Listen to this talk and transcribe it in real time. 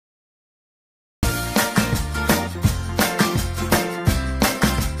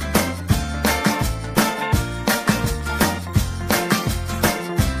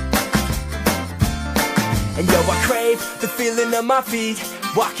the feeling of my feet,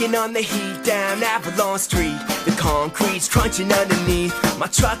 walking on the heat down Avalon Street. The concrete's crunching underneath my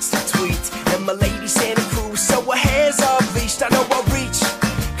truck's the tweet, and my lady Santa Cruz, so her hair's all bleached. I know I'll reach,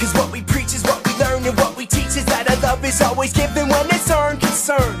 cause what we preach is what we learn, and what we teach is that our love is always given when it's earned.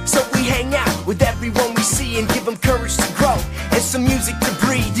 Concern, so we hang out with everyone we see and give them courage to grow and some music to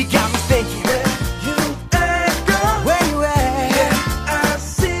breathe. You got me thinking, where you at, girl? Where you at? Yeah, I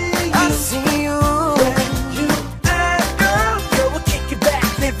see you. Where you at, girl? Girl, we'll kick it back,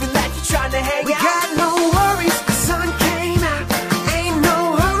 living like you're trying to hang out. We got no worries, the sun came out. Ain't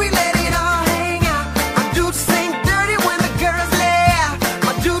no hurry, let it all hang out. My dudes sing dirty when the girls lay out.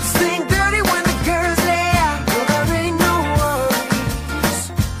 My dudes sing dirty when the girls lay out. No, there ain't no worries.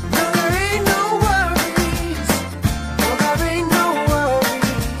 No, there ain't no worries. No, there ain't no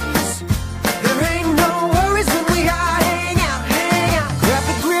worries. There ain't no worries when we all hang out, hang out. Grab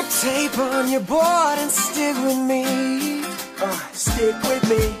the grip tape on your board and stick with me. Stick with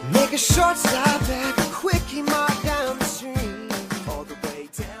me. Make a short stop at the Quickie Mart.